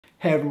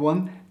Hey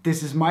everyone,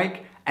 this is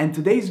Mike, and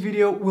today's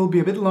video will be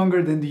a bit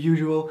longer than the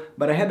usual,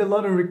 but I had a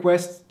lot of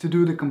requests to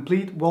do the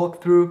complete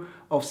walkthrough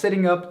of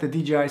setting up the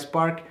DJI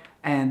Spark,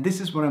 and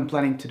this is what I'm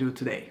planning to do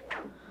today.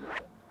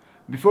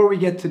 Before we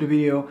get to the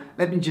video,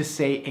 let me just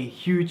say a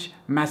huge,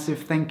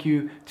 massive thank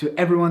you to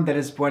everyone that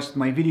has watched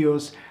my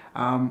videos.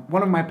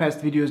 One of my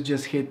past videos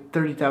just hit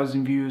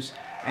 30,000 views,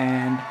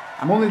 and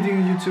I'm only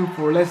doing YouTube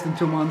for less than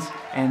 2 months,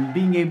 and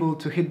being able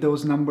to hit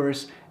those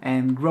numbers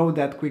and grow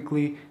that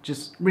quickly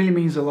just really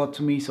means a lot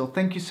to me, so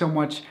thank you so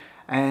much.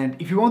 And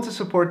if you want to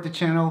support the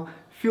channel,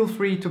 feel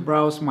free to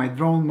browse my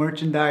drone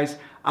merchandise.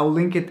 I'll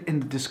link it in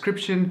the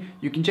description,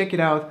 you can check it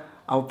out.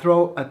 I'll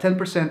throw a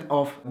 10%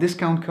 off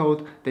discount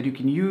code that you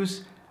can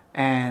use,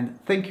 and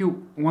thank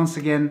you once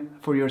again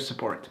for your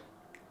support.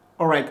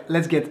 Alright,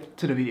 let's get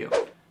to the video.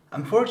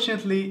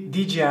 Unfortunately,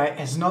 DJI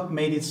has not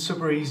made it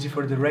super easy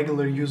for the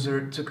regular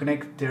user to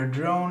connect their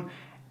drone,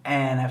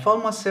 and I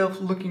found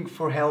myself looking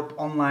for help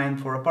online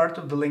for a part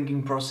of the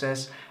linking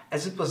process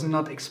as it was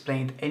not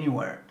explained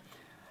anywhere.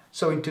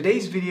 So in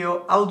today's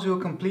video, I'll do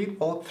a complete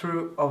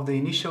walkthrough of the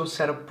initial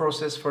setup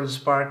process for the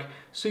Spark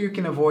so you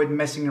can avoid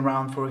messing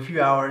around for a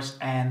few hours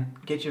and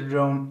get your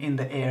drone in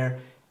the air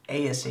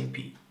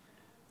ASAP.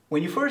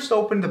 When you first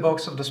open the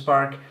box of the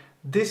Spark,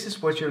 this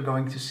is what you're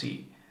going to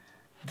see.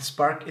 The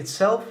Spark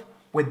itself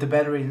with the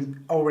battery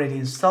already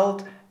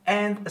installed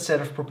and a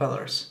set of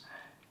propellers.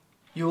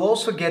 You'll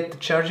also get the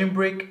charging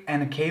brick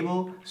and a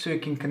cable so you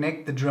can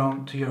connect the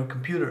drone to your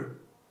computer.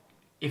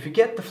 If you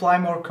get the Fly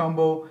More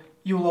combo,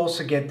 you'll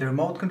also get the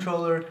remote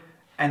controller,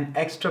 an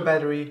extra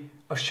battery,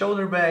 a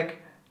shoulder bag,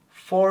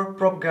 4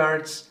 prop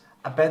guards,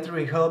 a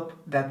battery hub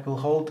that will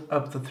hold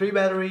up to 3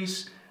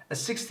 batteries, a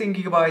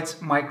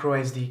 16GB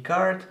micro SD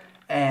card,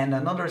 and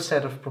another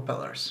set of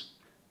propellers.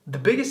 The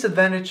biggest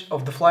advantage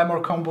of the Fly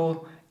More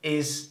combo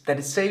is that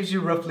it saves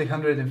you roughly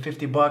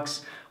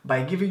 $150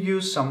 by giving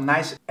you some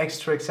nice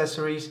extra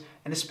accessories,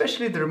 and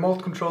especially the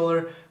remote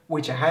controller,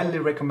 which I highly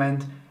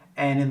recommend.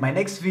 And in my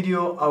next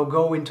video I'll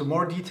go into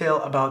more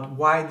detail about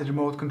why the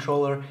remote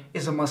controller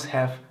is a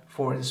must-have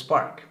for the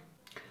Spark.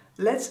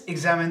 Let's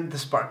examine the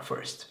Spark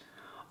first.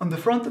 On the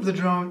front of the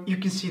drone you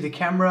can see the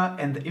camera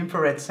and the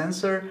infrared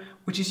sensor,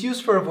 which is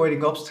used for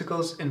avoiding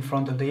obstacles in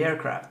front of the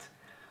aircraft.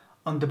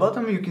 On the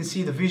bottom you can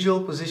see the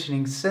visual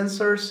positioning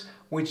sensors,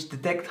 which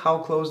detect how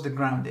close the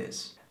ground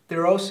is.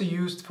 They're also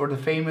used for the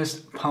famous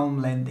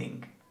palm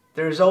landing.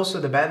 There is also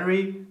the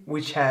battery,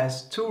 which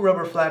has 2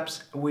 rubber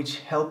flaps which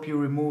help you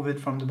remove it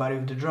from the body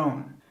of the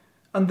drone.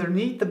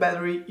 Underneath the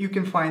battery you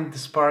can find the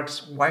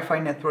Spark's Wi-Fi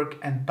network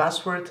and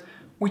password,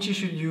 which you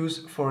should use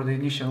for the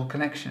initial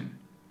connection.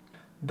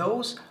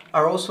 Those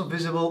are also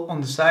visible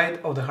on the side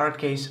of the hard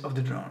case of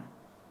the drone.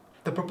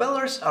 The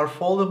propellers are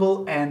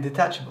foldable and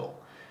detachable.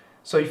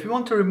 So if you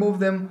want to remove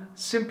them,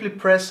 simply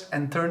press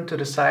and turn to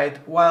the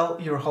side while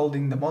you're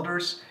holding the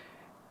motors.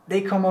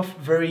 They come off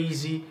very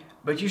easy,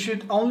 but you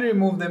should only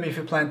remove them if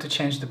you plan to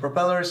change the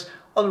propellers,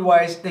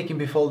 otherwise they can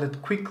be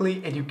folded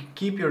quickly and you can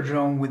keep your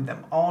drone with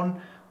them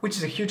on, which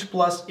is a huge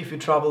plus if you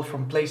travel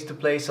from place to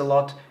place a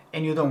lot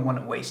and you don't want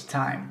to waste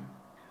time.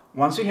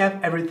 Once you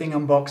have everything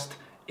unboxed,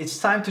 it's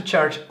time to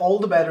charge all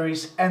the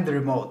batteries and the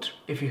remote,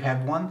 if you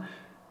have one,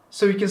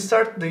 so you can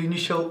start the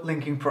initial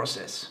linking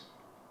process.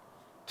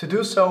 To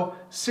do so,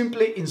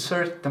 simply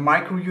insert the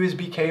micro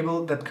USB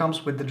cable that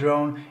comes with the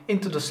drone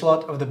into the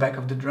slot of the back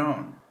of the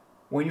drone.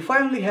 When you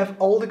finally have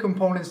all the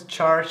components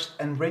charged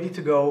and ready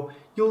to go,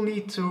 you'll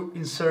need to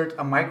insert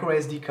a micro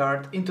SD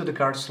card into the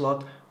card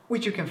slot,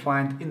 which you can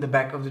find in the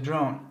back of the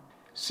drone.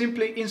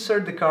 Simply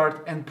insert the card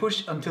and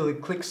push until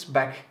it clicks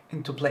back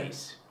into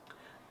place.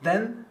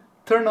 Then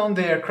turn on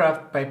the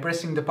aircraft by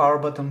pressing the power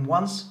button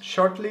once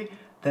shortly,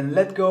 then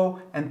let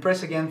go and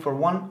press again for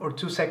 1 or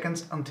 2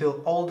 seconds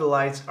until all the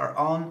lights are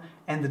on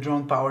and the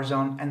drone powers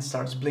on and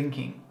starts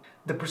blinking.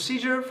 The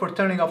procedure for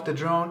turning off the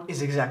drone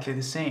is exactly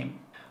the same.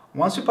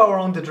 Once you power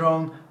on the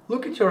drone,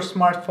 look at your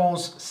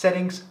smartphone's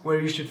settings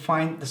where you should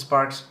find the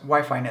Spark's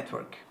Wi-Fi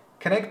network.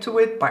 Connect to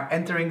it by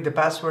entering the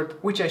password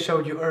which I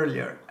showed you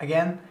earlier.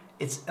 Again,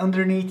 it's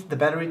underneath the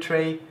battery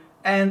tray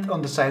and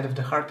on the side of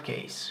the hard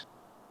case.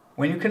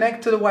 When you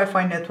connect to the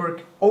Wi-Fi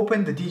network,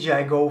 open the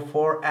DJI Go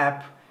 4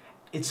 app.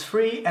 It's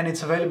free and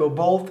it's available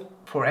both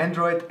for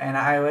Android and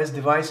iOS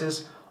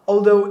devices,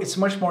 although it's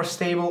much more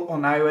stable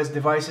on iOS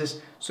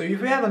devices, so if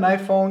you have an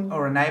iPhone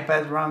or an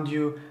iPad around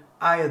you,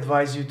 I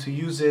advise you to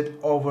use it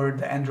over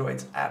the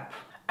Android app.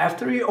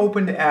 After you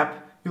open the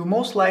app, you'll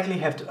most likely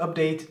have to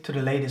update to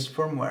the latest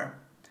firmware.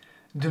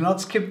 Do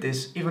not skip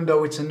this, even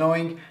though it's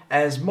annoying,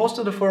 as most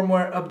of the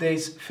firmware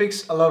updates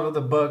fix a lot of the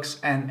bugs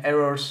and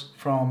errors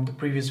from the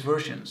previous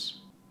versions.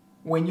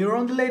 When you're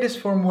on the latest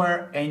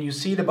firmware and you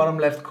see the bottom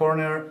left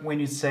corner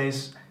when it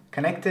says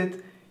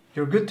connected,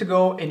 you're good to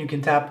go and you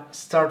can tap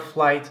Start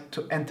Flight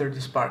to enter the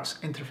Spark's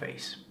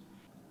interface.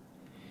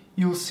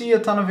 You'll see a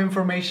ton of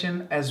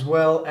information as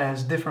well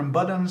as different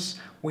buttons,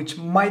 which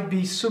might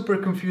be super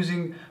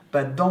confusing,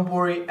 but don't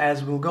worry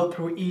as we'll go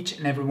through each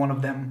and every one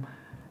of them.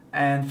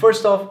 And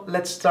first off,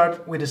 let's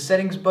start with the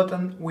settings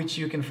button, which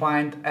you can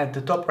find at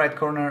the top right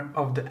corner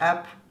of the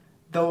app.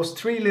 those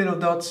three little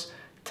dots,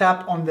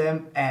 tap on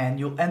them and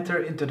you'll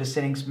enter into the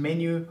settings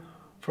menu.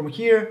 From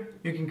here,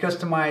 you can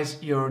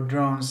customize your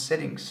drone's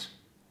settings.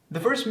 The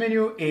first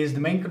menu is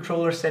the main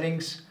controller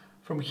settings.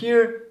 From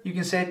here, you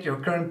can set your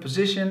current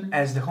position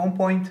as the home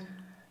point.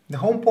 The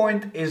home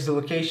point is the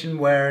location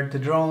where the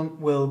drone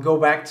will go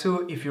back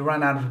to if you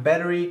run out of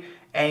battery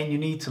and you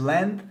need to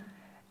land.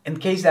 In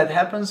case that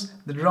happens,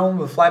 the drone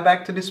will fly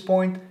back to this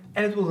point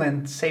and it will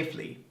land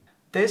safely.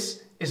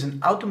 This is an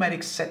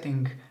automatic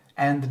setting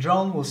and the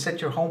drone will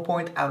set your home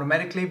point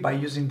automatically by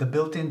using the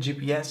built-in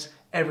GPS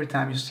every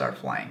time you start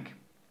flying.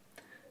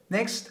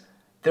 Next,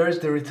 there is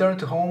the return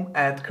to home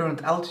at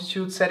current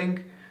altitude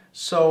setting.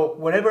 So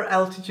whatever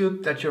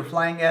altitude that you're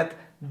flying at,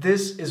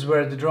 this is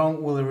where the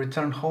drone will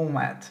return home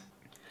at.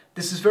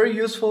 This is very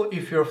useful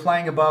if you're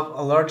flying above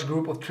a large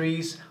group of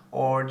trees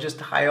or just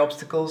high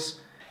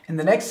obstacles. In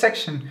the next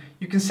section,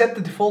 you can set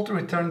the default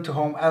return to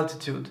home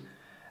altitude.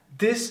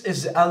 This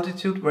is the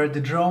altitude where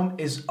the drone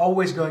is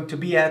always going to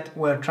be at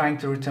while trying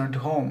to return to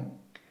home.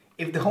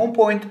 If the home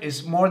point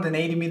is more than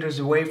 80 meters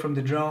away from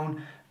the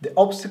drone, the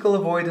obstacle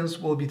avoidance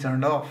will be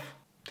turned off.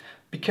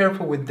 Be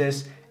careful with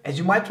this, as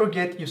you might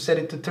forget you've set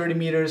it to 30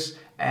 meters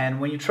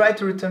and when you try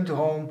to return to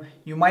home,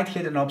 you might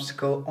hit an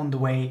obstacle on the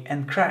way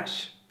and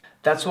crash.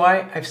 That's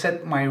why I've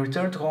set my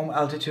return to home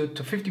altitude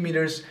to 50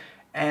 meters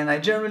and I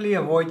generally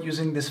avoid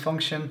using this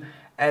function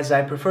as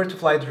I prefer to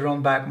fly the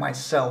drone back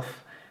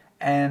myself.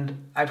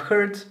 And I've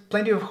heard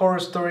plenty of horror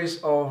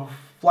stories of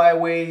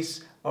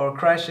flyaways or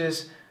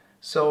crashes,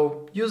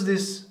 so use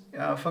this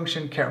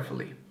function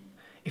carefully.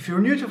 If you're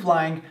new to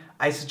flying,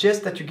 I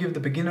suggest that you give the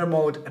beginner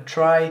mode a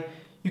try.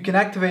 You can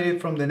activate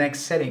it from the next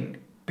setting.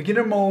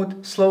 Beginner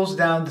mode slows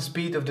down the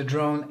speed of the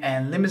drone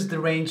and limits the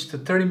range to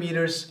 30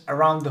 meters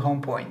around the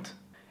home point.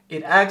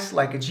 It acts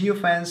like a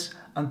geofence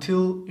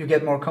until you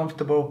get more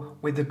comfortable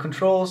with the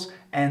controls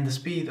and the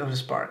speed of the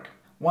Spark.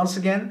 Once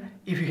again,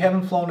 if you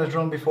haven't flown a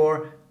drone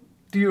before,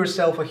 do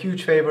yourself a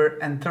huge favor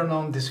and turn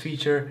on this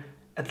feature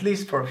at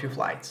least for a few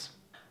flights.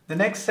 The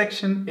next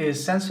section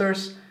is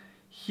sensors.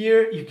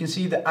 Here you can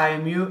see the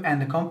IMU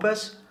and the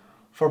compass.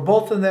 For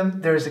both of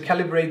them there is a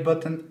calibrate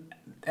button,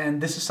 and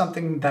this is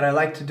something that I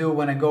like to do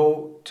when I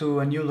go to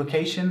a new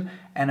location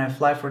and I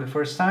fly for the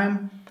first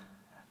time.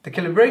 The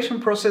calibration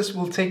process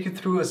will take you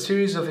through a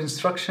series of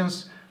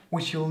instructions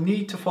which you'll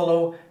need to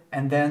follow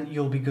and then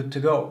you'll be good to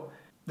go.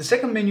 The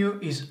second menu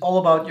is all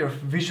about your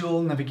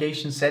visual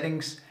navigation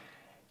settings.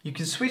 You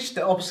can switch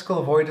the obstacle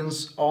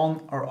avoidance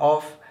on or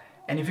off,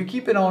 and if you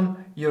keep it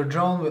on, your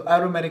drone will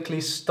automatically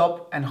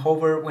stop and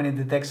hover when it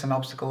detects an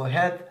obstacle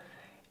ahead.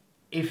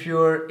 If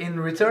you're in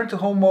return to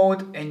home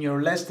mode and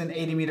you're less than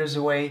 80 meters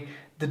away,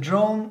 the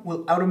drone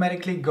will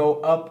automatically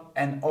go up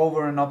and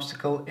over an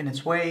obstacle in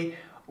its way,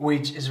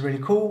 which is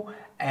really cool.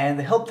 And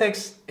the help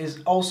text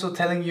is also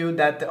telling you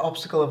that the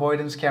obstacle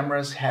avoidance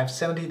cameras have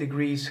 70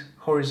 degrees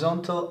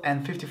horizontal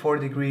and 54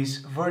 degrees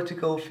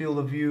vertical field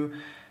of view.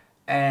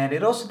 And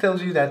it also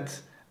tells you that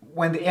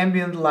when the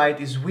ambient light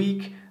is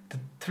weak, the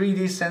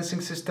 3D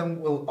sensing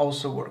system will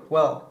also work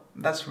well.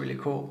 That's really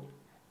cool.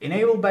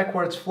 Enable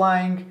backwards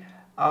flying.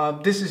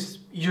 This is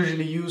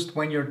usually used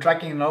when you're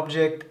tracking an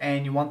object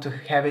and you want to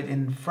have it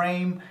in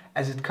frame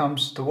as it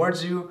comes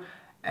towards you.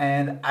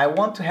 And I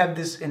want to have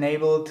this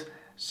enabled,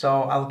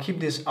 so I'll keep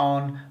this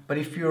on. But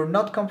if you're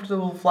not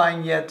comfortable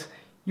flying yet,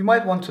 you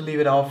might want to leave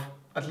it off,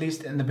 at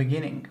least in the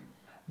beginning.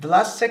 The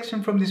last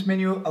section from this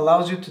menu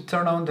allows you to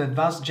turn on the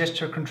advanced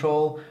gesture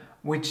control,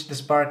 which the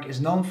Spark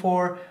is known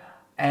for.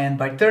 And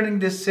by turning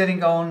this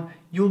setting on,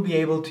 you'll be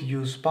able to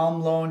use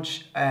palm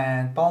launch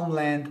and palm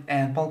land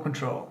and palm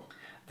control.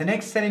 The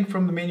next setting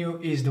from the menu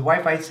is the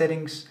Wi-Fi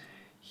settings.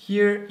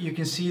 Here you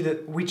can see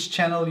which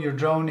channel your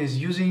drone is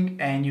using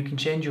and you can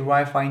change your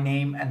Wi-Fi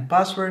name and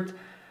password.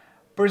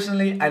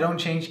 Personally, I don't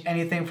change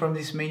anything from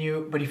this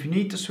menu, but if you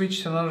need to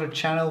switch to another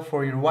channel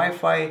for your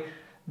Wi-Fi,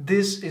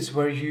 this is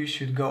where you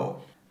should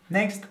go.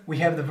 Next, we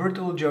have the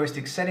virtual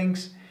joystick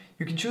settings.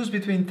 You can choose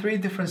between 3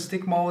 different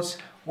stick modes,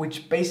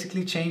 which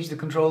basically change the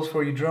controls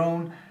for your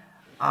drone.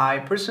 I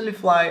personally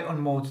fly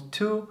on mode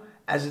 2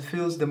 as it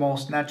feels the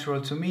most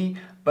natural to me,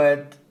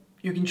 but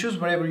you can choose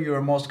whatever you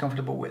are most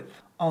comfortable with.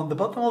 On the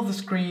bottom of the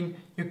screen,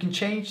 you can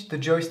change the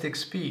joystick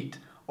speed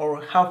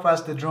or how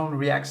fast the drone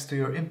reacts to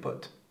your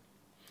input.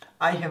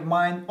 I have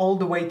mine all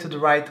the way to the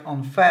right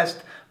on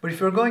fast, but if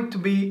you're going to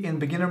be in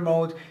beginner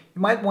mode,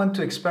 you might want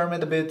to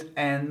experiment a bit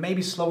and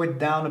maybe slow it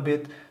down a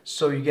bit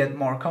so you get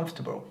more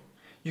comfortable.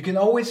 You can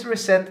always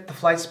reset the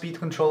flight speed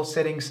control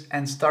settings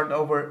and start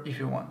over if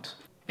you want.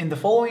 In the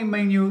following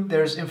menu,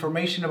 there's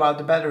information about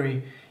the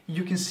battery.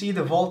 You can see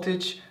the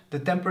voltage, the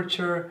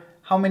temperature,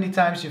 how many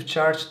times you've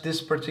charged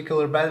this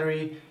particular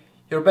battery,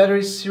 your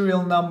battery's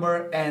serial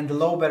number, and the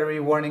low battery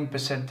warning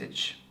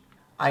percentage.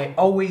 I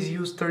always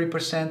use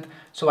 30%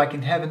 so I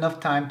can have enough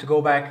time to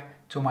go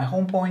back to my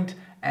home point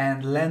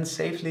and land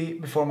safely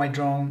before my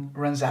drone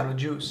runs out of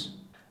juice.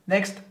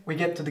 Next, we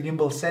get to the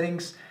gimbal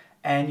settings,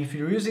 and if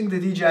you're using the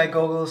DJI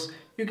goggles,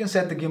 you can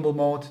set the gimbal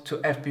mode to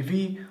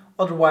FPV,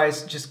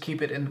 otherwise just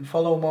keep it in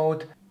follow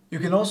mode. You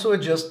can also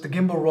adjust the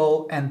gimbal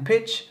roll and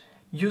pitch.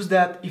 Use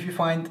that if you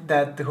find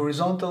that the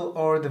horizontal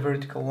or the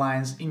vertical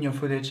lines in your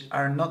footage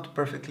are not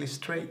perfectly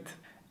straight.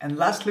 And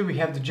lastly, we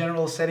have the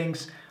general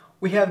settings.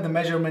 We have the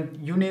measurement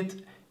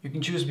unit. You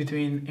can choose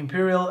between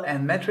imperial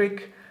and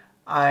metric.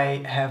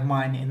 I have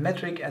mine in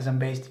metric as I'm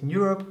based in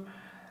Europe.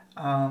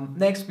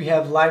 Next, we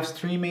have live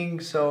streaming.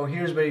 So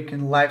here's where you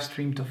can live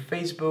stream to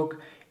Facebook,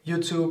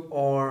 YouTube,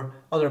 or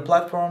other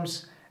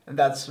platforms.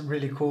 That's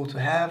really cool to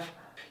have.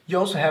 You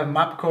also have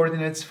map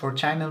coordinates for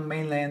China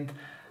mainland.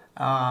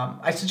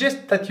 I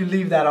suggest that you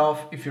leave that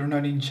off if you're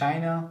not in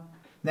China.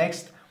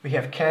 Next, we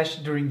have cache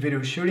during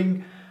video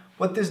shooting.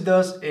 What this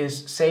does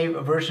is save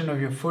a version of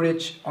your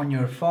footage on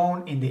your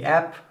phone in the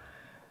app.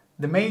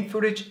 The main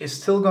footage is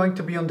still going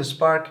to be on the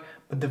Spark,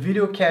 but the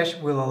video cache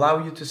will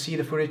allow you to see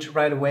the footage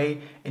right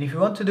away. And if you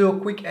want to do a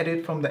quick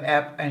edit from the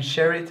app and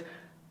share it,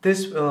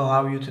 this will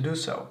allow you to do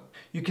so.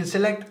 You can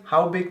select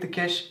how big the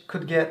cache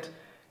could get,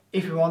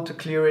 if you want to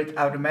clear it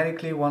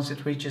automatically once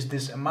it reaches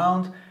this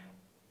amount,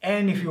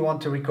 and if you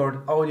want to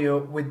record audio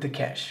with the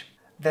cache.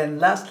 Then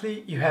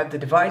lastly, you have the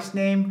device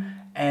name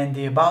and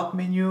the About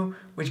menu,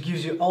 which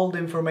gives you all the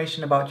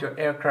information about your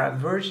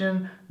aircraft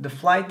version, the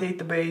flight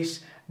database,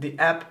 the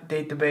app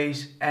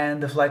database,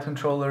 and the flight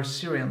controller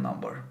serial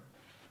number.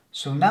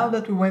 So now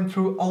that we went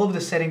through all of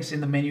the settings in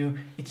the menu,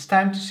 it's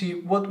time to see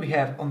what we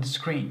have on the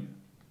screen.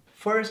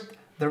 First,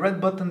 the red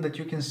button that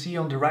you can see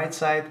on the right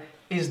side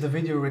is the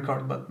video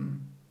record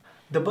button.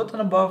 The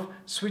button above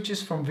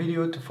switches from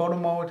video to photo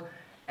mode,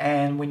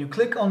 and when you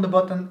click on the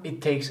button,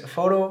 it takes a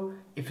photo.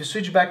 If you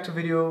switch back to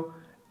video,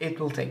 it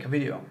will take a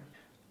video.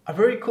 A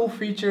very cool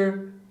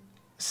feature,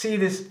 see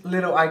this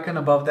little icon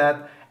above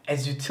that.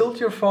 As you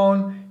tilt your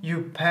phone,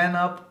 you pan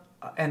up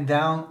and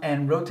down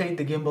and rotate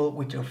the gimbal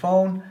with your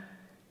phone.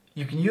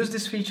 You can use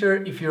this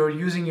feature if you're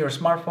using your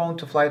smartphone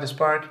to fly the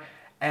Spark,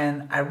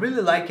 and I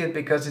really like it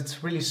because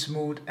it's really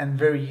smooth and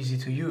very easy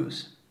to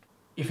use.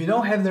 If you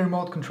don't have the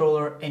remote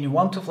controller and you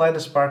want to fly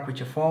the Spark with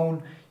your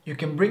phone, you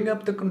can bring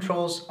up the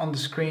controls on the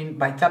screen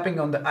by tapping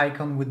on the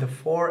icon with the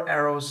 4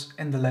 arrows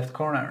in the left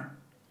corner.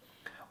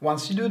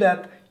 Once you do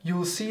that, you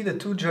will see the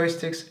 2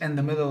 joysticks in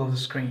the middle of the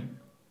screen.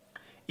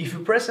 If you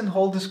press and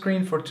hold the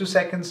screen for 2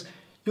 seconds,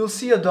 you'll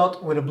see a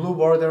dot with a blue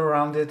border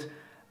around it.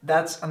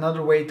 That's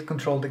another way to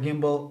control the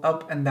gimbal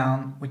up and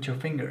down with your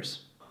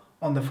fingers.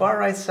 On the far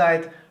right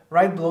side,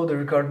 right below the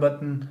record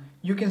button,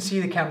 you can see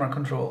the camera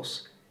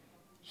controls.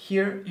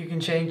 Here you can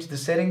change the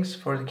settings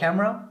for the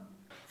camera.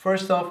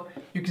 First off,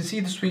 you can see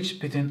the switch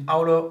between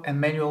auto and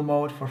manual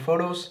mode for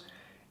photos.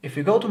 If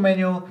you go to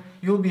manual,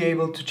 you'll be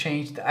able to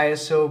change the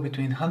ISO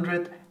between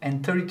 100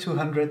 and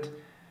 3200,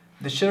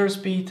 the shutter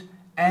speed,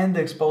 and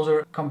the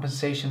exposure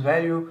compensation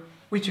value,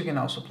 which you can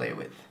also play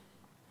with.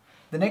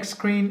 The next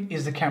screen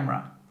is the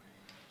camera.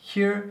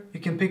 Here you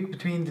can pick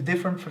between the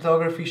different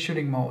photography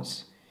shooting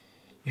modes.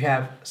 You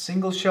have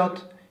single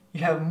shot,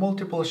 you have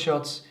multiple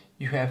shots,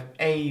 you have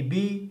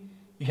AEB,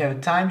 you have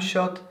a time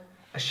shot,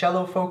 a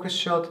shallow focus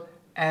shot,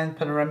 and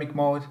panoramic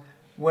mode,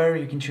 where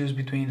you can choose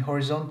between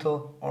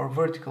horizontal or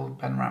vertical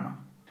panorama.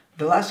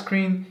 The last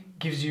screen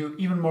gives you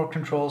even more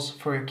controls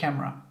for your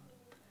camera.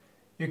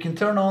 You can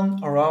turn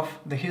on or off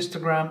the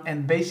histogram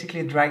and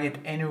basically drag it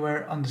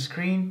anywhere on the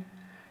screen.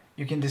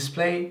 You can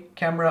display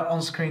camera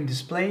on-screen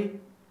display.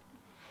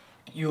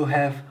 You'll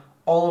have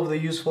all of the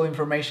useful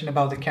information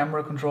about the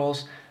camera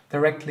controls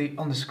directly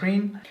on the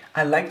screen.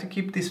 I like to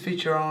keep this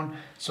feature on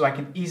so I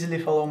can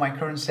easily follow my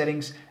current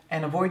settings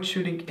and avoid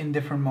shooting in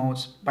different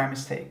modes by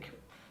mistake.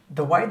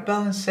 The white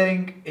balance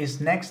setting is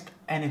next,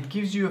 and it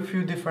gives you a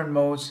few different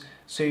modes.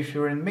 So if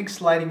you're in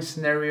mixed lighting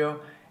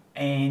scenario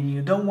and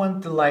you don't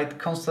want the light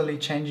constantly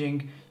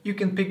changing, you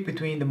can pick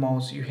between the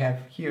modes you have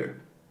here.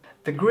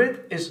 The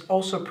grid is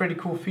also a pretty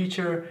cool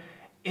feature.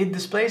 It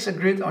displays a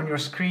grid on your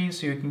screen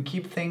so you can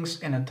keep things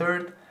in a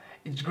third.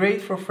 It's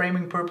great for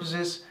framing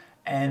purposes,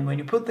 and when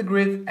you put the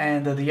grid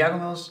and the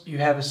diagonals, you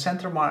have a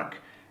center mark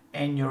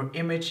and your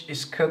image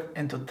is cut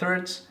into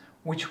thirds,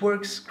 which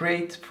works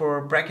great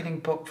for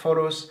bracketing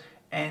photos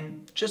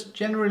and just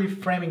generally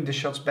framing the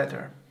shots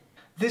better.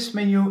 This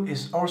menu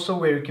is also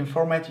where you can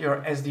format your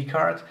SD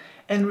card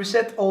and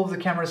reset all of the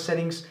camera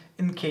settings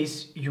in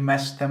case you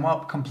messed them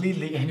up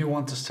completely and you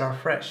want to start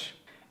fresh.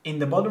 In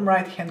the bottom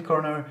right hand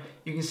corner,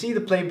 you can see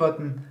the play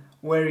button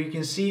where you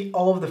can see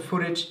all of the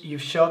footage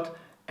you've shot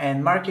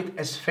and mark it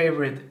as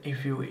favorite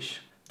if you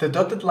wish. The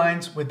dotted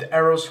lines with the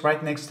arrows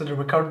right next to the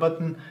record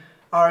button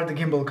are the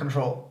gimbal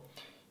control.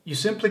 You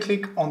simply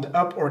click on the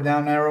up or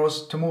down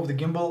arrows to move the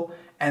gimbal,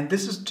 and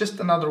this is just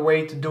another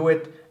way to do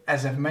it,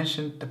 as I've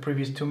mentioned the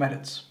previous 2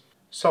 methods.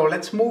 So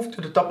let's move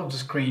to the top of the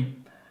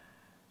screen.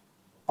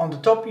 On the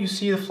top you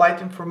see the flight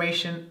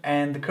information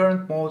and the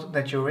current mode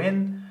that you're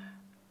in.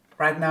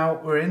 Right now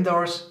we're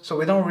indoors, so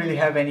we don't really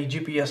have any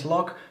GPS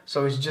lock,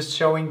 so it's just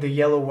showing the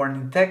yellow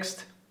warning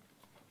text.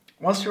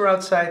 Once you're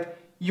outside,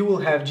 you will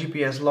have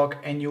GPS lock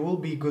and you will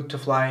be good to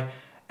fly,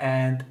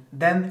 and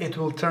then it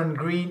will turn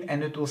green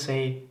and it will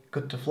say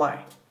good to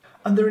fly.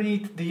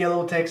 Underneath the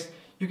yellow text,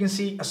 you can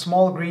see a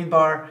small green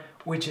bar,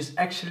 which is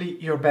actually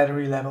your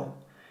battery level.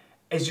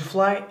 As you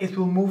fly, it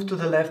will move to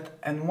the left,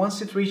 and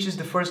once it reaches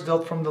the first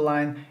dot from the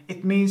line,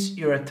 it means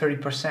you're at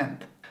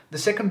 30%. The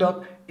second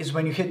dot is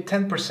when you hit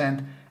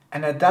 10%,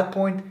 and at that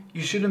point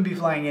you shouldn't be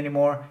flying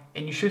anymore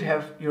and you should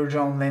have your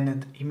drone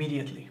landed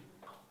immediately.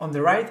 On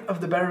the right of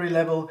the battery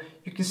level,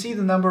 you can see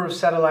the number of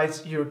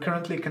satellites you're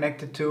currently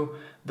connected to,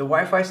 the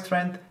Wi-Fi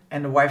strength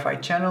and the Wi-Fi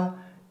channel,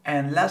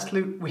 and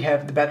lastly we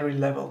have the battery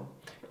level.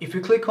 If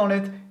you click on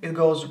it, it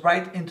goes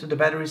right into the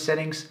battery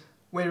settings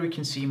where we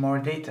can see more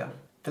data.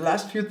 The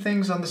last few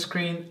things on the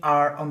screen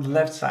are on the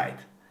left side.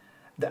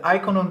 The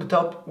icon on the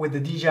top with the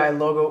DJI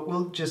logo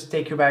will just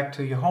take you back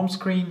to your home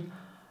screen.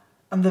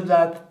 Under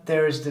that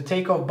there is the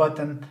takeoff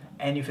button,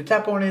 and if you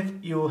tap on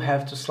it you will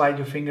have to slide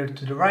your finger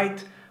to the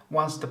right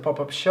once the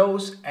pop-up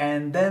shows,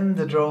 and then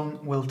the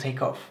drone will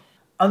take off.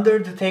 Under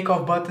the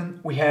takeoff button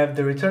we have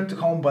the return to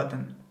home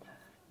button.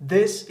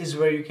 This is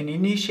where you can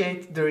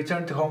initiate the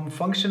return to home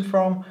function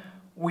from,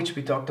 which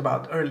we talked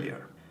about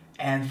earlier.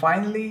 And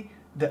finally,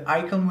 the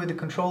icon with the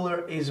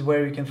controller is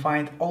where you can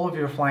find all of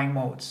your flying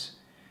modes.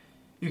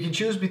 You can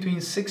choose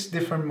between 6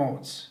 different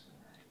modes.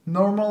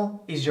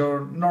 Normal is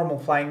your normal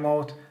flying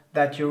mode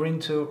that you're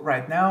into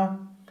right now.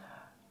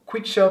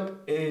 Quick shot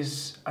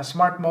is a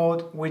smart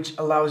mode which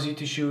allows you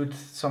to shoot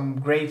some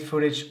great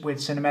footage with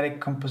cinematic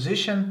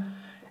composition.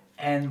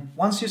 And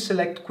once you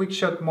select quick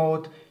shot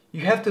mode,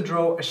 you have to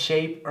draw a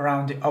shape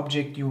around the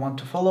object you want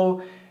to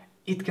follow.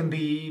 It can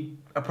be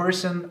a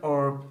person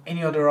or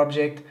any other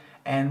object.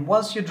 And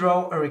once you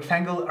draw a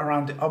rectangle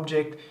around the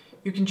object,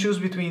 you can choose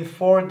between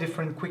 4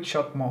 different quick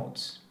shot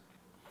modes.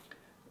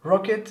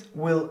 Rocket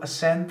will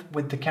ascend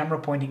with the camera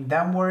pointing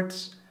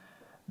downwards.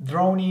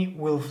 Droney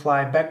will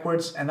fly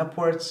backwards and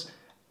upwards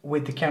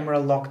with the camera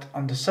locked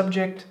on the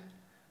subject.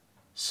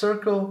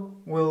 Circle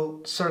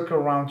will circle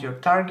around your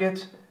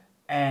target,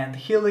 and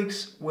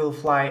Helix will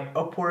fly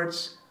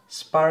upwards,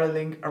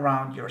 spiraling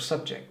around your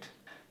subject.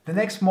 The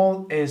next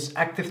mode is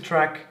Active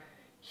Track.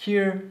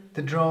 Here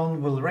the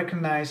drone will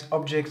recognize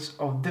objects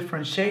of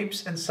different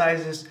shapes and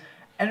sizes,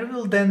 and it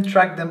will then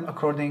track them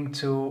according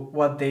to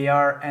what they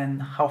are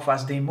and how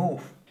fast they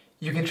move.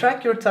 You can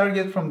track your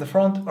target from the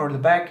front or the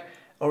back,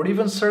 or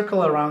even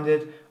circle around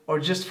it, or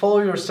just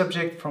follow your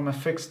subject from a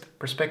fixed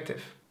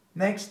perspective.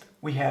 Next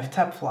we have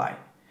Tap Fly.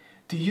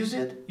 To use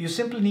it, you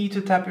simply need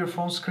to tap your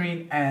phone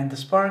screen, and the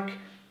Spark,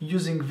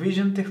 using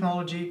vision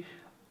technology,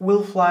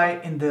 will fly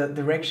in the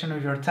direction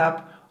of your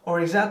tap or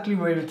exactly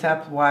where you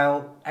tap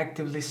while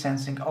actively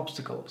sensing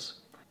obstacles.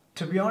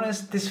 To be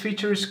honest, this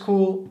feature is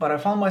cool, but I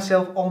found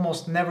myself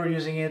almost never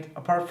using it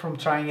apart from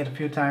trying it a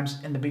few times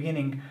in the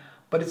beginning,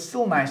 but it's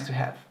still nice to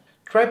have.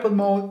 Tripod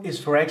mode is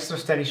for extra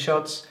steady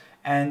shots,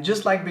 and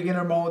just like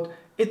beginner mode,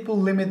 it will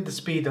limit the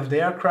speed of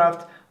the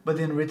aircraft, but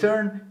in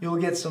return you'll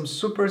get some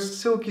super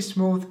silky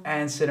smooth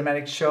and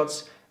cinematic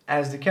shots,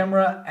 as the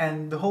camera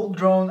and the whole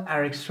drone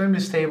are extremely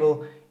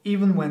stable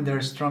even when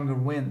there's stronger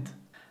wind.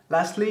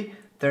 Lastly,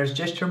 there's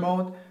gesture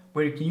mode,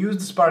 where you can use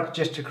the Spark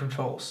gesture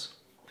controls.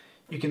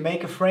 You can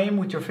make a frame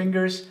with your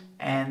fingers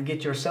and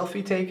get your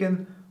selfie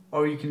taken,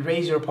 or you can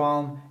raise your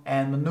palm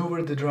and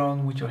maneuver the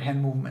drone with your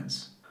hand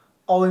movements.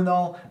 All in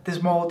all,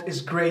 this mode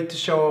is great to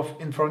show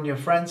off in front of your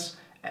friends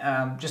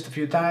just a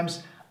few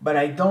times, but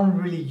I don't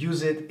really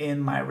use it in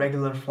my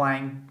regular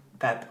flying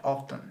that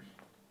often.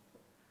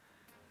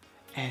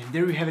 And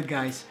there you have it,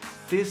 guys.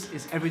 This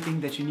is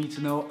everything that you need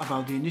to know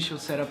about the initial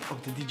setup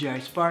of the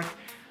DJI Spark.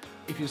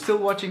 If you're still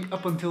watching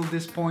up until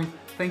this point,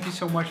 thank you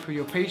so much for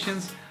your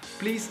patience.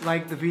 Please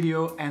like the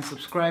video and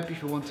subscribe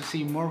if you want to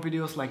see more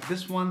videos like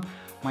this one.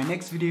 My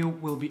next video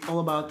will be all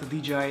about the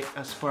DJI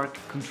Spark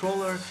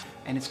controller,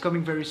 and it's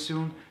coming very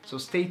soon, so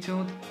stay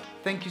tuned.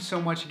 Thank you so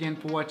much again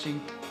for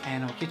watching,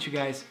 and I'll catch you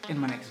guys in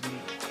my next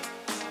video.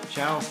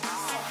 Ciao!